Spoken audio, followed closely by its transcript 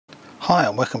Hi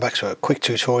and welcome back to a quick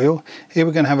tutorial. Here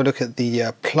we're going to have a look at the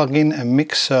plugin and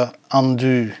mixer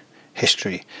undo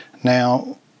history.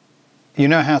 Now you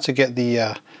know how to get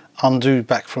the undo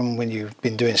back from when you've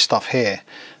been doing stuff here,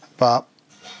 but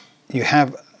you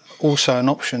have also an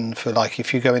option for, like,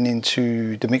 if you're going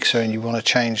into the mixer and you want to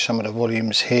change some of the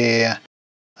volumes here,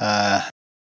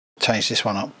 change this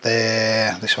one up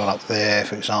there, this one up there,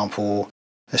 for example.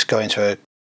 Let's go into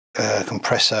a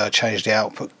compressor, change the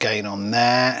output gain on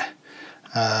that.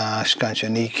 Let's go into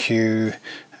an EQ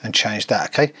and change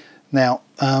that. Okay, now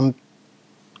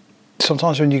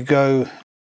sometimes when you go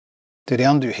to the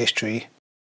undo history,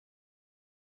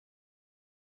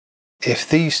 if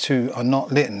these two are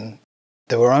not lit,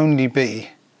 there will only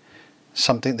be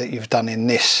something that you've done in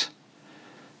this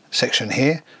section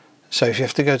here. So if you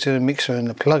have to go to the mixer and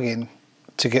the plugin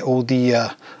to get all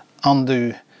the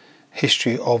undo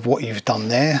history of what you've done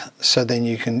there, so then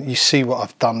you see what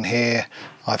I've done here.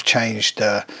 I've changed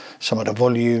some of the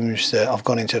volumes. I've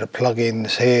gone into the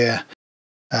plugins here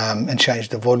and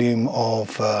changed the volume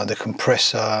of the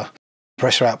compressor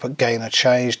output gain. I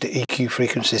changed the EQ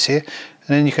frequencies here, and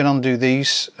then you can undo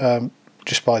these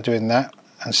just by doing that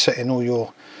and setting all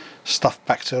your stuff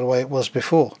back to the way it was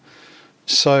before.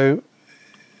 So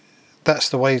that's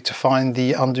the way to find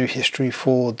the undo history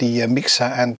for the mixer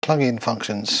and plugin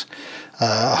functions.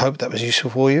 I hope that was useful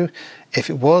for you. If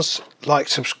it was, like,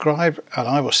 subscribe, and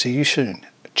I will see you soon.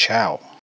 Ciao.